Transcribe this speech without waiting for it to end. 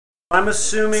I'm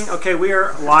assuming, okay, we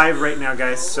are live right now,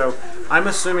 guys, so I'm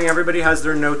assuming everybody has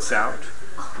their notes out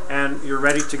and you're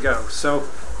ready to go. So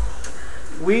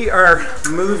we are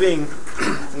moving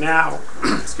now,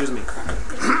 excuse me,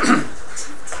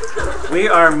 we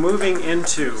are moving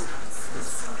into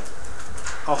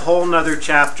a whole nother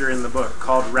chapter in the book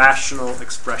called rational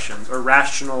expressions, or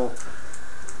rational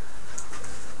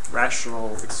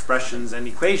expressions and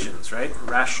equations, right?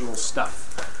 Rational stuff.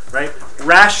 Right?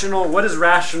 Rational, what does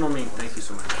rational mean? Thank you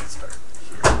so much. Let's start here.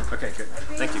 Okay, good.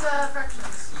 Thank you.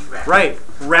 Fractions. Right.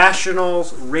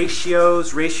 Rationals,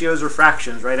 ratios or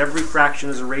fractions, right? Every fraction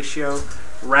is a ratio.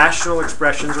 Rational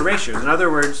expressions are ratios. In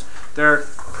other words, they're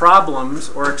problems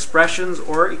or expressions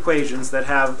or equations that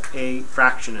have a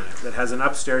fraction in it, that has an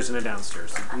upstairs and a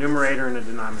downstairs, a numerator and a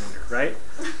denominator, right?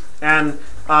 And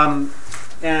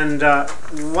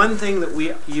one thing that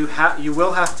you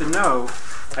will have to know,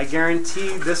 I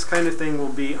guarantee this kind of thing will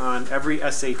be on every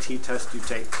SAT test you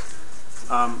take.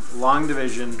 Long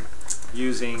division,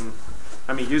 using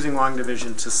long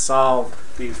division to solve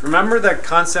these. Remember the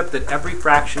concept that every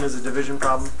fraction is a division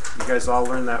problem? You guys all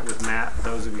learned that with math,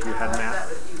 those of you who had math.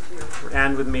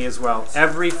 And with me as well.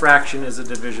 Every fraction is a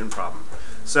division problem.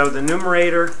 So the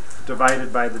numerator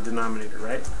divided by the denominator,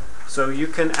 right? So you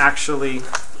can actually,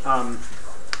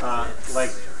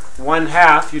 like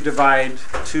 1/2, you divide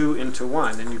 2 into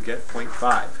 1, and you get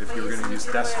 0.5 if you were going to use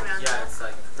decimal. Yeah, it's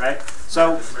like, right?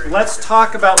 So let's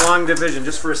talk about long division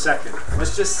just for a second.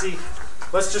 Let's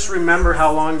just remember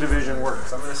how long division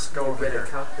works. I'm going to go over here.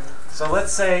 So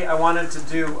let's say I wanted to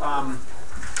do,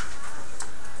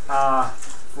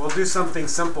 we'll do something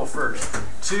simple first.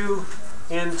 2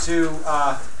 into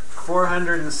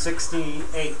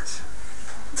 468.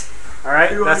 All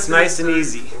right, that's nice and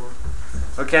easy.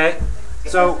 Okay?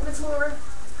 So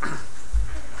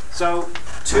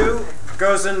 2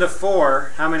 goes into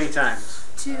 4 how many times?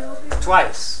 2.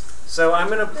 Twice. So I'm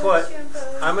gonna put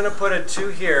a 2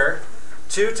 here.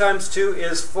 2 times 2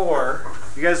 is 4.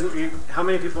 You guys, how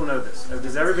many people know this?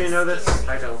 Does everybody know this?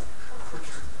 I don't.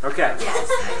 Okay.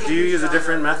 Do you use a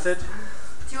different method?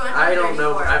 I don't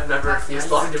know. I've never used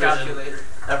long division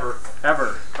ever.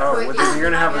 Ever? Oh, well, then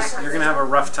you're gonna have a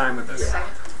rough time with this.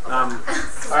 All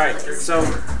right.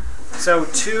 So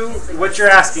 2, what you're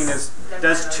asking is,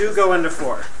 does 2 go into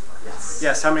 4?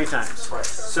 Yes, how many times? Twice.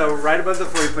 So right above the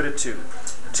 4 you put a 2.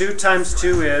 2 times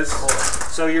 2 is,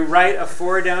 so you write a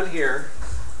 4 down here,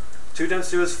 2 times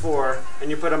 2 is 4, and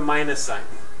you put a minus sign,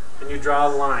 and you draw a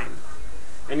line.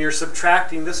 And you're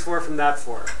subtracting this 4 from that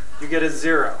 4. You get a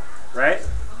 0, right?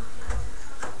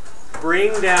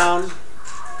 Bring down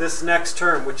this next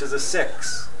term, which is a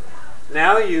 6.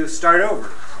 Now you start over.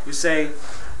 You say,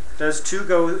 does 2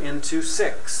 go into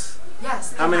 6?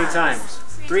 Yes. How many times?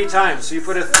 3 times. So you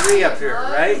put a 3 up here,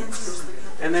 right?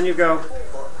 And then you go,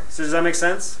 so does that make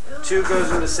sense? 2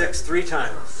 goes into 6 3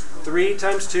 times. 3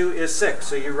 times 2 is 6.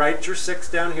 So you write your 6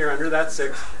 down here under that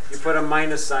 6. You put a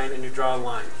minus sign and you draw a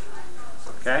line.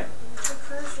 Okay?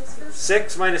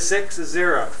 6 minus 6 is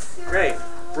 0. Great.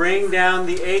 Bring down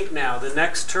the 8 now, the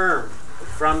next term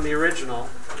from the original.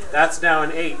 That's now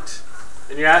an 8.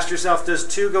 And you ask yourself, does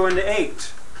 2 go into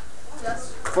 8?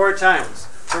 Yes. 4 times.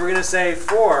 So we're going to say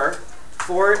 4,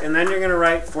 and then you're going to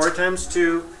write 4 times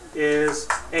 2 is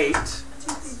 8.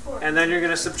 And then you're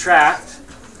going to subtract,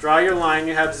 draw your line,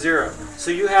 you have 0. So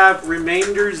you have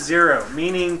remainder 0,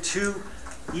 meaning 2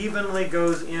 evenly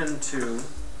goes into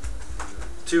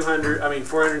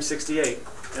 468,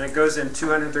 and it goes in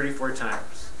 234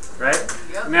 times, right?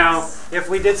 Yep. Now, if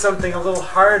we did something a little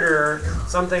harder,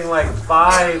 something like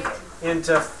 5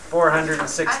 into 468. I'm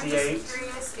just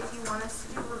curious if you want us to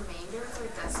do remainders or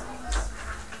decimals.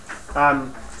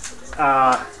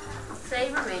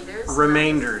 Say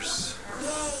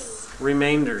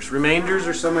Remainders. Remainders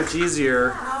are so much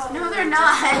easier. No, they're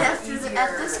not. At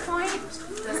this point,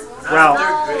 Well,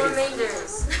 no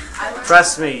remainders.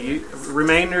 trust me,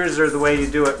 remainders are the way you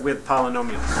do it with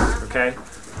polynomials. Okay,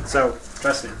 so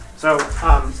trust me. So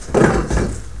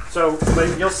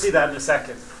but you'll see that in a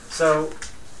second. So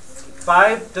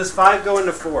 5, does 5 go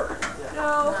into 4?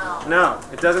 No. No,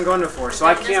 it doesn't go into 4. So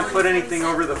I can't put anything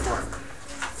over the 4.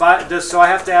 5 so I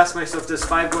have to ask myself, does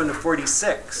 5 go into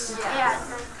 46? Yeah.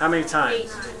 How many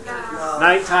times? 8.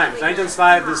 9 times. 9 times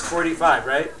 5 is 45,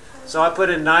 right? So I put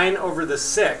a 9 over the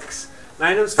 6.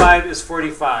 9 times 5 is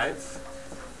 45.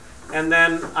 And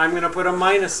then I'm going to put a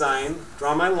minus sign,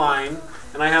 draw my line,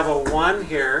 and I have a 1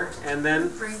 here, and then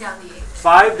Bring down the 8.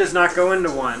 5 does not go into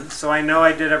 1, so I know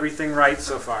I did everything right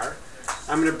so far.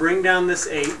 I'm going to bring down this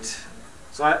 8.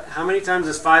 So how many times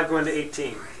does 5 go into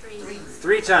 18?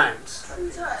 3 times.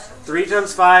 3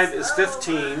 times 5 is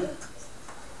 15.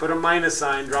 put a minus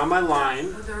sign, draw my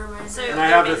line, So and I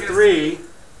have a 3.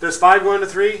 Does 5 go into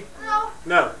 3? No.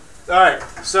 No. All right.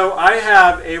 So I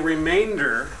have a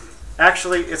remainder.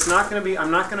 Actually, it's not going to be.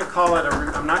 I'm not going to call it.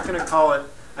 I'm not going to call it.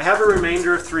 I have a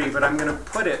remainder of 3, but I'm going to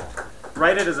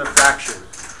write it as a fraction.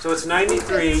 So it's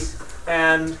 93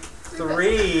 and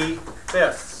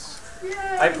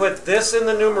 3/5. I put this in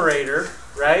the numerator,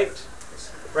 right?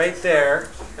 Right there,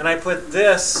 and I put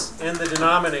this in the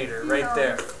denominator, right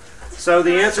there. So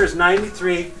the answer is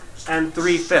 93 and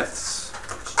 3/5.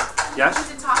 Yes?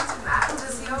 To talk to Matt,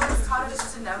 because he always taught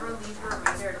us to never leave the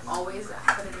remainder and always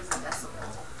put it as a decimal.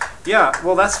 Yeah,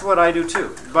 well that's what I do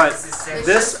too. But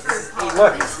this,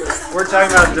 look, we're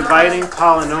talking about dividing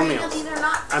polynomials.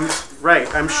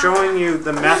 I'm showing you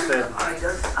the method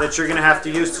that you're going to have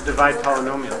to use to divide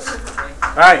polynomials.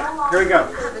 All right, here we go.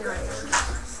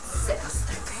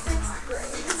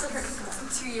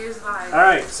 2 years behind. All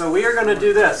right, so we are going to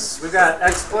do this. We've got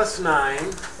x plus 9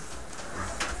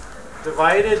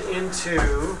 divided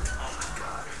into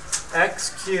x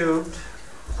cubed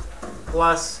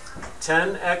plus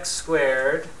 10x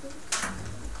squared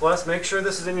plus, make sure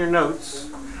this is in your notes.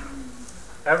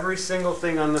 Every single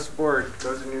thing on this board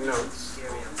goes in your notes.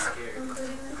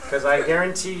 Because I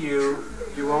guarantee you,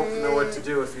 you won't know what to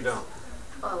do if you don't.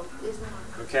 Oh, isn't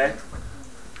it? Okay?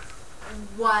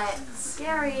 What?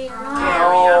 Scary.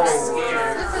 Oh.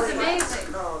 This is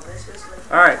amazing.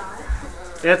 All right.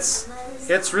 It's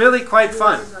really quite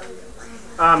fun.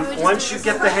 Once you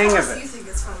get the hang of it.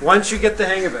 Once you get the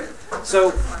hang of it. So,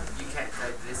 You can't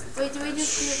type this. Wait, do we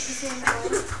just do it the same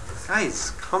way?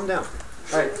 guys, calm down.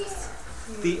 All right.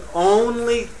 The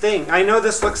only thing, I know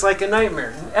this looks like a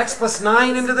nightmare. X plus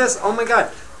 9 into this? Oh my God.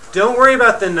 Don't worry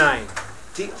about the 9.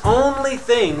 The only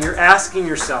thing you're asking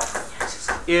yourself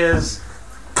is,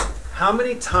 how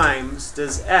many times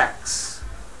does x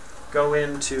go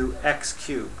into x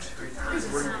cubed?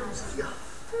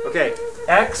 Okay,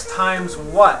 x times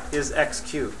what is x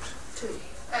cubed?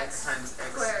 X Times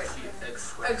x squared. cubed. X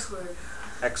squared.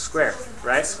 X squared,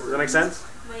 right? Does that make sense?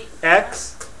 Wait.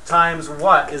 X times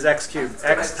what is x cubed?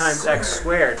 X times x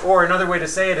squared. Or another way to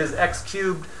say it is x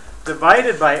cubed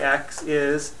divided by x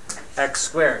is x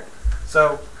squared.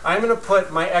 So I'm going to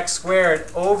put my x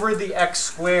squared over the x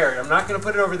squared. I'm not going to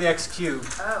put it over the x cubed.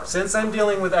 Oh. Since I'm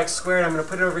dealing with x squared, I'm going to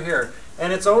put it over here.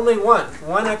 And it's only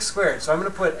one x squared. So I'm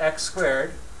going to put x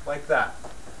squared like that.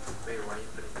 Wait, why are you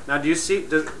putting it? Now do you see,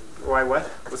 why what?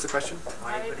 What's the question?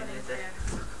 Why are you putting it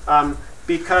there?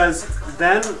 Because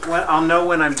then I'll know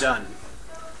when I'm done.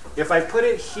 If I put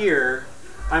it here,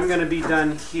 I'm going to be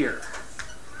done here.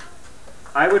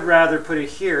 I would rather put it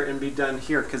here and be done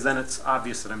here because then it's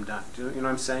obvious that I'm done. Do you know what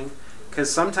I'm saying?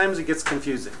 Because sometimes it gets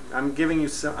confusing. I'm giving you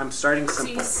I'm starting So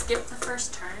simple. you skip the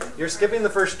first term? You're skipping the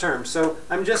first term, so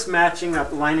I'm just matching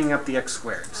up, lining up the x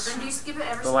squareds. Then do you skip it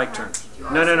every The like term.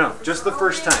 No. Just the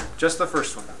first time. Just the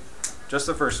first one. Just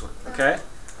the first one. Okay?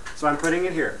 So I'm putting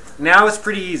it here. Now it's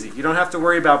pretty easy. You don't have to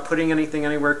worry about putting anything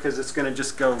anywhere because it's going to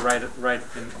just go right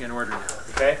in order now.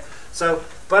 Okay? So,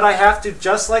 but I have to,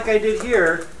 just like I did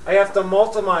here, I have to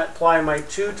multiply my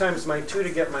 2 times my 2 to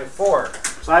get my 4.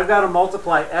 So I've got to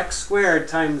multiply x squared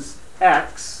times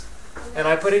x, and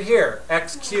I put it here.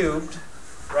 X cubed,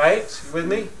 right? You with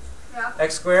me? Yeah.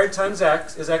 X squared times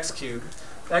x is x cubed.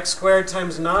 X squared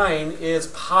times 9 is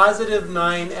positive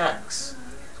 9x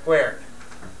squared.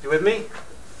 You with me?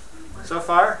 So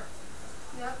far?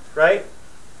 Yep. Right?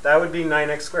 That would be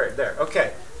 9x squared. There.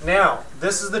 Okay. Now,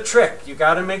 this is the trick. You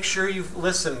got to make sure you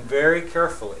listen very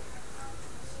carefully.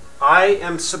 I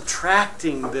am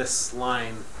subtracting this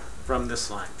line from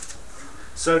this line.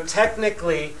 So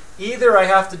technically, either I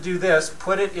have to do this,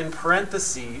 put it in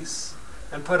parentheses,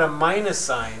 and put a minus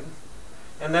sign,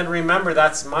 and then remember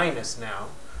that's minus now.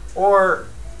 Or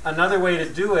another way to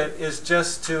do it is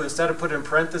just to, instead of put in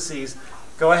parentheses,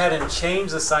 go ahead and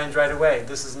change the signs right away.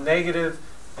 This is negative,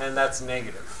 and that's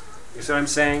negative. You see what I'm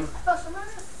saying?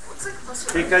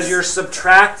 Because you're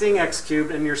subtracting x cubed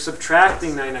and you're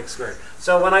subtracting 9x squared.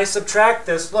 So when I subtract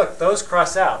this, look, those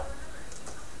cross out.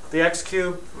 The x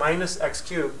cubed minus x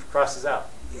cubed crosses out.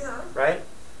 Yeah. Right?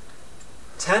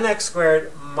 10x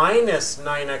squared minus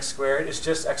 9x squared is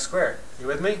just x squared. You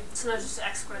with me? So no, just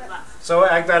x squared left. So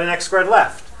I've got an x squared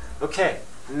left. Okay.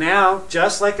 Now,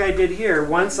 just like I did here,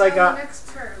 once I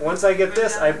get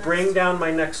this, I bring down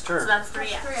my next term. So that's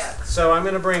 3x. So I'm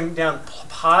going to bring down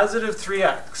positive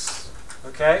 3x.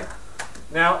 Okay?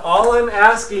 Now, all I'm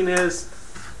asking is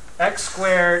x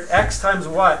squared, x times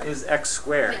what is x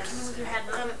squared? Can you move your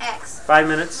head? X. 5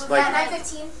 minutes? Like, At 9:15.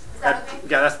 Is that okay?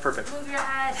 yeah, that's perfect. Move your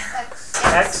head. X.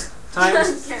 X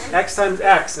times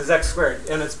x is x squared.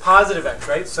 And it's positive x,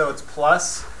 right? So it's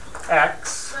plus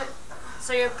x.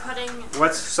 So you're putting.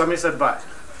 What's somebody said but?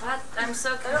 What? I'm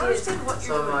so I don't confused. understand what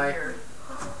you're doing here.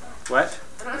 What?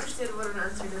 I don't understand what on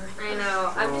earth you're doing. I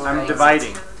know. I'm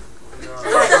dividing.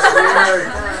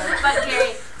 But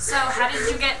Gary, so how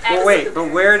did you get x? Well, wait,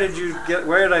 but where did you get?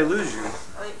 Where did I lose you?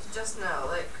 Like just now,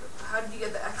 like how did you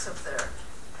get the x up there?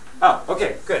 Oh,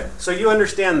 okay, good. So you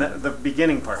understand the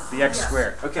beginning part, the x Yes.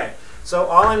 squared. Okay. So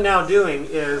all I'm now doing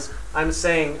is I'm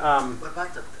saying What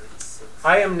about the 36?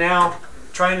 I am now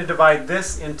trying to divide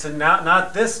this into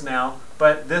not this now,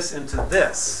 but this into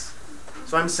this.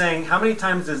 So I'm saying how many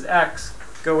times does x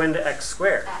go into x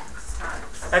squared? X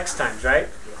times. X times, right?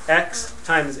 X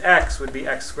times x would be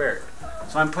x squared.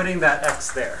 So I'm putting that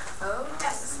x there. Oh,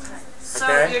 x times. So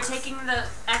Okay. you're taking the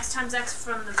x times x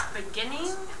from the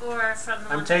beginning or from the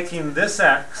I'm one taking this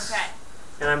x Okay.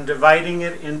 and I'm dividing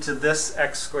it into this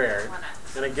x squared, One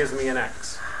x. and it gives me an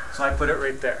x. So I put it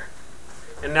right there.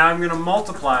 And now I'm going to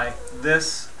multiply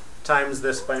this times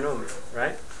this binomial,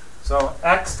 right? So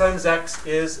x times x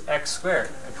is x squared.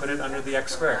 I put it under the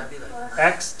x squared. That'd be like,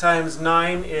 X times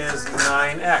 9 is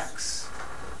 9x.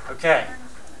 Okay.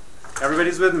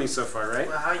 Everybody's with me so far, right?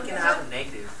 well, how you can have a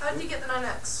negative? How did you get the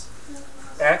 9x?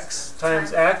 X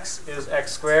times x is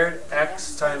x squared.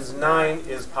 X times 9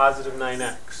 is positive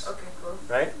 9x. Okay, cool.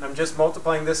 Right? I'm just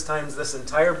multiplying this times this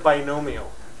entire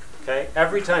binomial. Okay?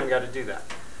 Every time you got to do that.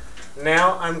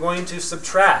 Now I'm going to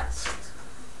subtract.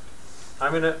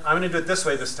 I'm gonna do it this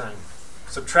way this time.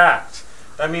 Subtract.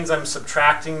 That means I'm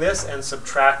subtracting this and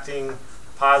subtracting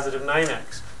positive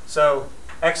 9x. So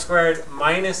x squared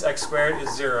minus x squared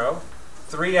is 0.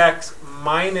 3x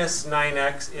minus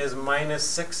 9x is minus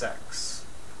 6x.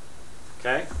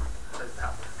 Okay? How does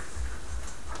that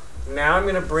work? Now I'm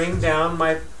going to bring down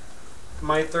my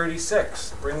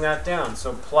 36. Bring that down.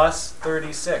 So plus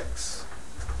 36.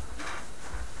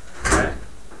 Okay?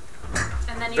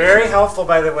 And then you Very helpful,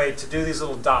 by the way, to do these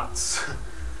little dots.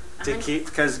 To then- keep,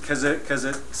 because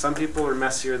some people are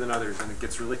messier than others, and it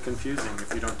gets really confusing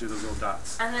if you don't do those little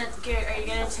dots. And then Gary, are you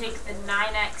gonna take the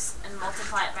 9x and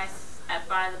multiply it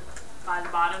by the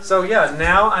bottom? So yeah,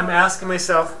 now I'm asking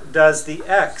myself, does the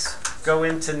x go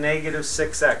into negative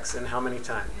 6x and how many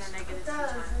times? Yeah, negative 2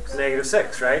 times. Negative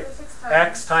 6, right?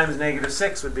 X times negative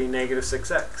 6 would be negative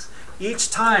 6x. Each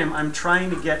time I'm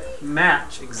trying to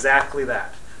match exactly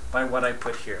that by what I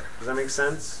put here. Does that make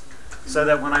sense? So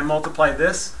that when I multiply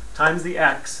this times the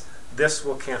x, this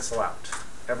will cancel out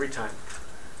every time.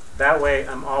 That way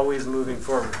I'm always moving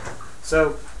forward.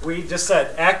 So we just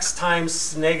said x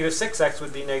times negative 6x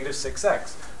would be negative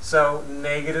 6x. So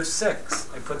negative 6,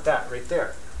 I put that right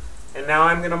there. And now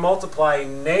I'm going to multiply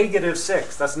negative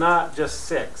 6. That's not just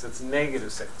 6, it's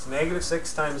negative 6. Negative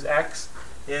 6 times x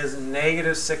is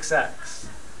negative 6x.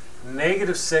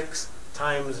 Negative 6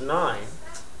 times 9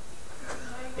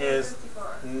 is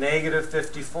negative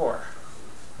 54.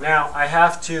 Now I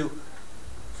have to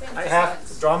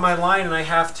draw my line and I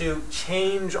have to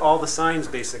change all the signs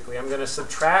basically. I'm going to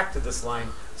subtract this line.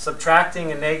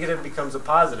 Subtracting a negative becomes a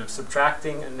positive.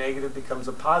 Subtracting a negative becomes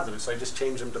a positive. So I just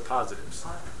change them to positives.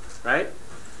 Right?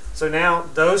 So now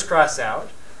those cross out.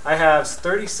 I have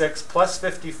 36 plus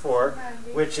 54,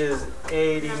 which is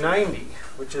 90,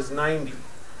 which is 90.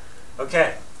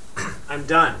 Okay, I'm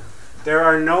done. There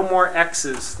are no more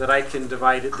x's that I can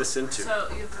divide this into. So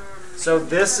you have a So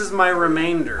this is my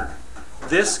remainder.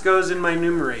 This goes in my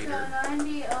numerator.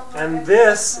 90 over And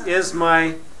this is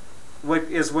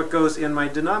what goes in my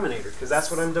denominator, because that's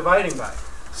what I'm dividing by.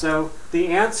 So the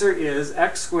answer is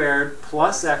x squared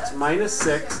plus x minus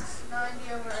 6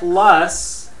 90 over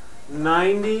plus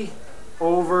 90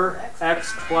 over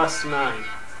x plus 9.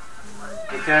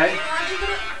 Okay?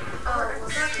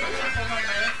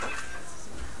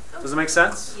 Does it make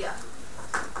sense? Yeah.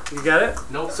 You get it?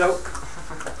 Nope. So,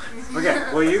 okay,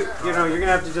 well you know, you're going to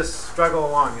have to just struggle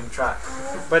along and try.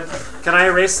 But can I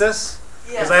erase this?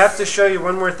 Because I have to show you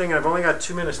one more thing. I've only got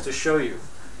 2 minutes to show you.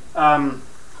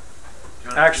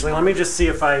 Actually, let me just see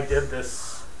if I did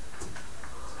this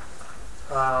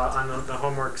on the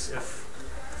homeworks,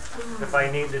 if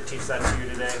I need to teach that to you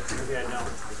today. Maybe I don't.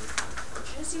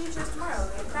 Just use yours tomorrow.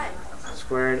 We have time.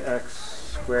 Squared x,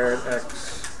 squared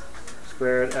x,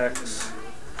 squared x.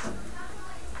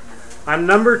 On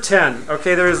number 10,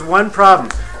 okay, there is one problem.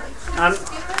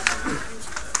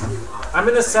 I'm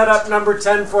going to set up number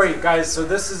 10 for you guys. So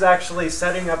this is actually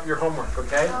setting up your homework,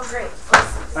 okay? Oh, great.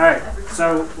 All right,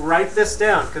 so write this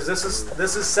down because this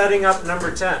is setting up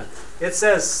number 10. It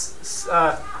says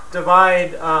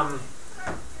divide.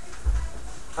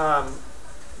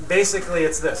 Basically,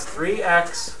 it's this: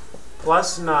 3x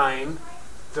plus 9.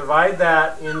 Divide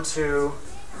that into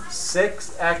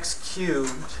 6x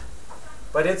cubed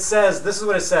But it says, this is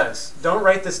what it says. Don't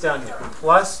write this down here.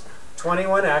 Plus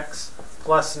 21x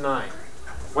plus 9.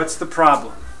 What's the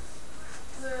problem?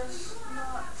 There's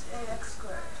not an x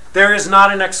squared. There is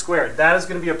not an x squared. That is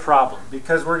going to be a problem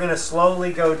because we're going to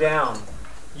slowly go down.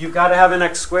 You've got to have an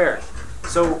x squared.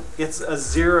 So it's a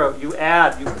 0. You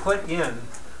add, you put in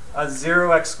a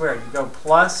 0x squared. You go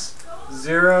plus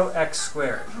 0x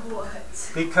squared. What?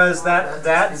 Because that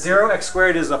 0x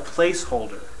squared is a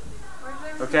placeholder.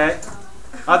 Okay?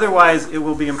 Otherwise, it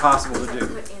will be impossible to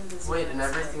do. Wait, and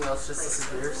everything else just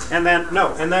disappears? And then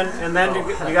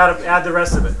you got to add the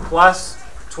rest of it. Plus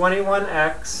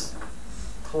 21x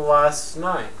plus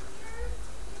 9.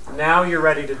 Now you're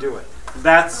ready to do it.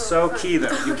 That's so key,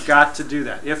 though. You've got to do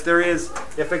that. If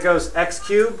it goes x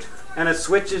cubed and it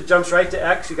switches, jumps right to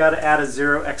x, you got to add a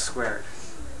 0x squared.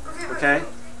 Okay?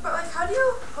 But like, how do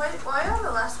you? Why on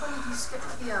the last one did you skip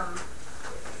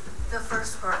the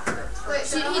first part of it? Wait,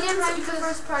 so he didn't skip the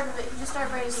first part of it. He just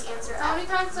started writing the answer. How many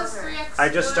times does 3x? I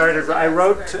just started. I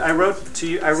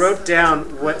wrote down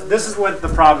what. This is what the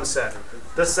problem said.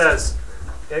 This says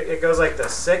it goes like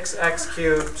this: 6x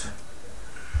cubed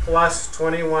plus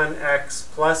 21x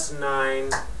plus 9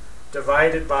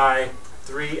 divided by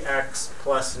 3x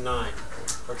plus 9.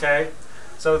 Okay?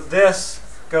 So this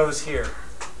goes here.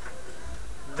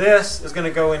 This is going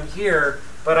to go in here,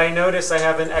 but I notice I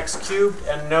have an x cubed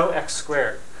and no x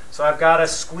squared. So I've got to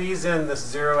squeeze in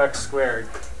this 0x squared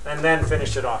and then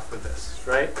finish it off with this,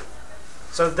 right?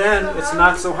 So then it's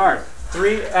not so hard.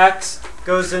 3x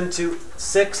goes into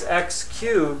 6x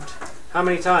cubed how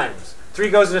many times? 3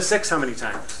 goes into 6 how many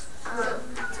times?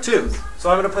 2. So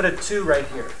I'm going to put a 2 right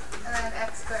here. And then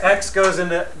x squared. X goes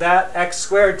into that x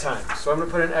squared times. So I'm going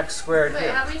to put an x squared Wait,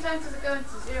 here. how many times does it go into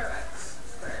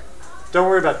 0x squared? Don't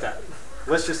worry about that.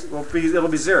 Let's just, it'll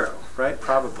be 0, right?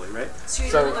 Probably, right? So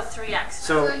you're doing the 3x.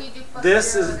 So then you do plus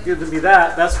this 0 is and going to be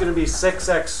that. That's going to be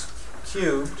 6x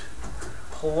cubed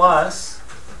plus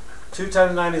 2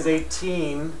 times 9 is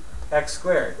 18x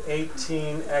squared.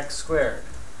 18x squared.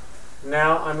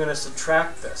 Now I'm going to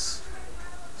subtract this.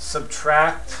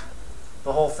 Subtract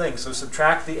the whole thing. So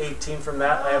subtract the 18 from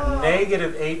that. I have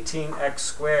negative 18x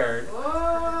squared.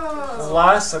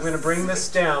 Plus, I'm going to bring this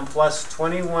down, plus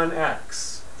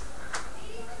 21x.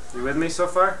 You with me so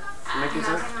far? You making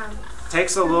sense?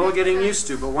 Takes a little getting used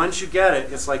to, but once you get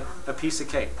it, it's like a piece of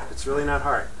cake. It's really not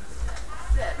hard.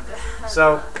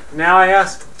 So now I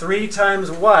ask 3 times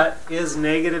what is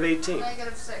negative 18?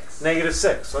 Negative 6. Negative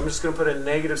 6. So I'm just going to put a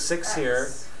negative 6 here.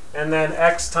 And then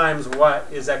x times what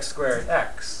is x squared?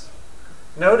 X.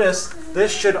 Notice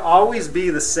this should always be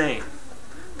the same.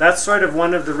 That's sort of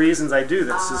one of the reasons I do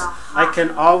this. Is I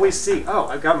can always see, oh,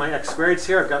 I've got my x squareds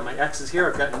here, I've got my x's here,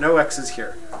 I've got no x's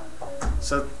here.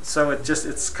 So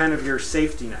it's kind of your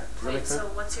safety net. Does that make sense? So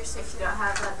what's your safety You don't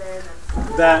net? have that there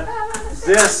then. That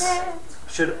this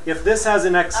should, if this has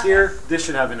an x here, this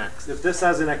should have an x. If this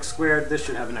has an x squared, this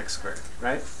should have an x squared,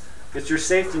 right? It's your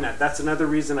safety net. That's another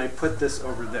reason I put this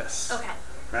over this. Okay.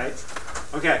 Right?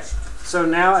 Okay. So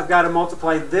now I've got to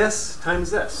multiply this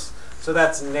times this. So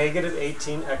that's negative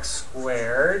 18x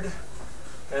squared.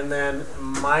 And then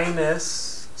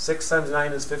minus 6 times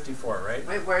 9 is 54, right?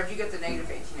 Wait, where did you get the negative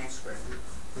 18x squared?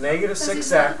 Negative Because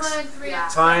he's 6x multiplying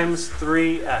 3x times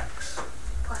 3x.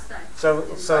 plus 9.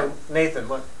 So Nathan,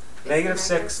 look. Negative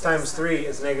 6 times 3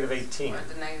 is negative 18. Where'd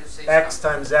the negative 6 X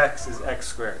come times x is x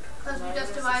squared. Because we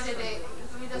just divided 8.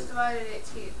 We just divided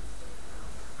 18.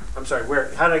 I'm sorry,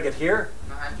 where? How did I get here? from?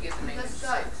 No, how'd you get the negative This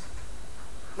 6?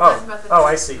 guy. Oh,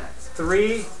 I see.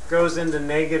 3 goes into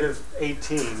negative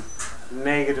 18,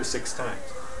 negative 6 times.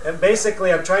 And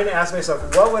basically, I'm trying to ask myself,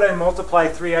 what would I multiply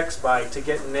 3x by to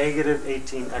get negative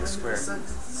 18x squared?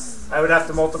 I would have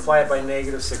to multiply it by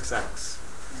negative 6x.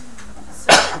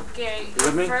 So Gary, You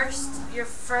with me? your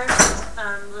first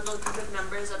little group of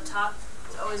numbers up top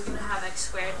is always going to have x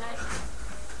squared in it.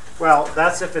 Well,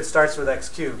 that's if it starts with x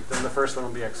cubed, then the first one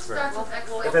will be x squared. Starts with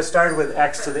x If it started with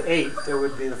x to the 8th, it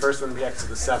would be the first one would be x to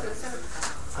the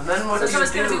 7th. And then what do So you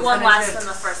it's going to do? be one Finish less it. than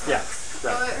the first one. Yeah,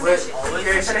 right. Wait, always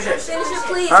finish it. Finish it,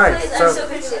 please. All right, please. so- I'm so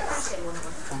confused.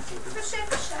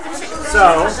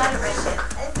 So, I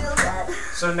feel that.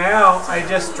 so now I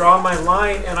just draw my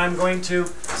line and I'm going to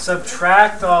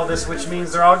subtract all this, which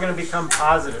means they're all going to become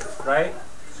positive, right?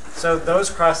 So those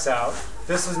cross out.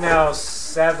 This is now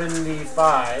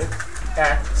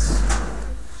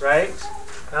 75x, right?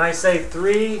 And I say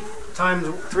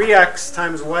 3x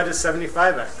times what is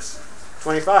 75x?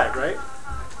 25, right?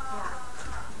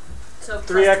 So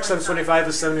 3x times 25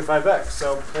 is 75x,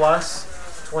 so plus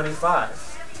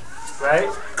 25, right?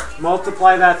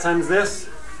 Multiply that times this.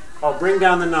 I'll bring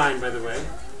down the 9, by the way.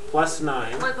 plus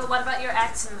 9. Wait, but what about your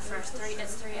x in the first 3?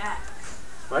 It's 3x.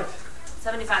 What?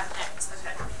 75x,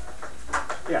 okay.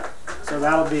 Yeah. So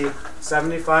that'll be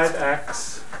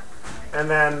 75x. And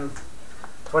then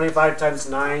 25 times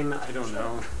 9, I don't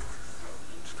know.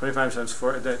 25 times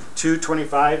 4,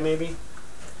 225 maybe?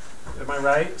 Am I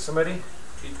right? Somebody?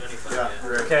 225. Yeah.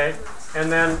 Okay.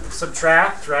 And then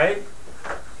subtract, right?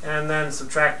 And then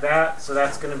subtract that. So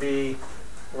that's going to be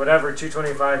whatever,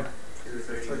 225.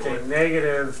 Okay,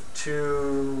 negative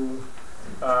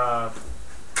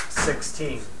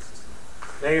 216.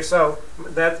 So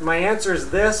that my answer is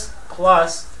this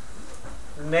plus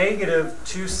negative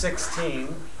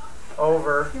 216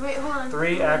 over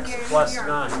 3x plus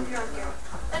 9.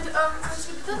 And since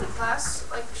we did that in class,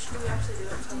 like, should we actually do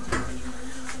it?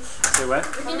 Say what?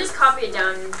 We can just copy it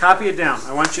down. Copy it down.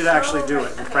 I want you to actually do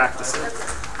it and practice it.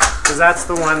 Because that's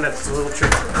the one that's a little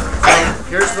tricky. So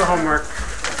here's the homework.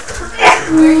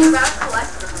 Where are you about to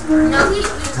collect them? No,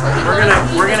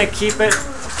 We're gonna keep it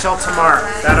till tomorrow.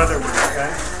 That other one,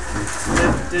 okay?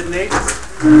 Did Nate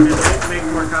make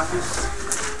more copies?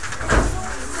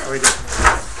 Oh, he did.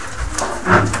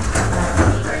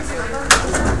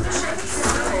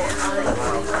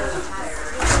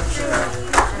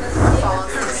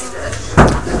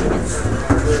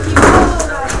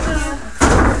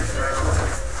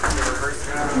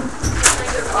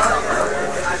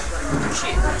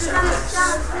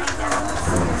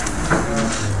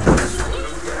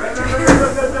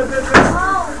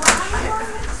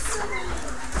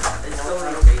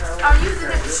 Are you the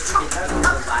next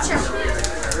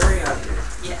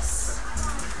yes.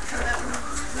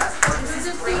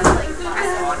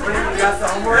 You got the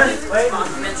homework? Wait. And,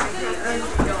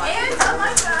 oh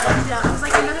my god. It was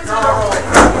like another documentary.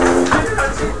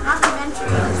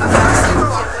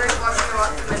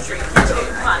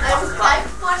 I've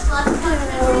watched lots of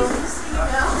documentaries, so you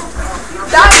know.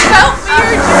 That felt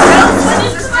weird.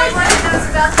 This is my one that was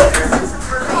about the existence of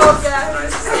mermaids. Oh, God.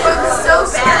 It was so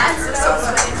bad. So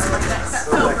sweaty.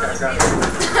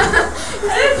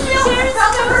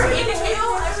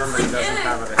 Somebody doesn't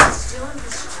have it.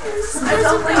 I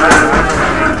don't like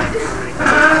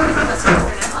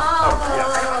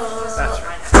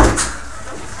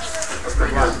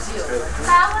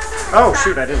Oh,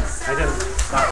 shoot, I didn't.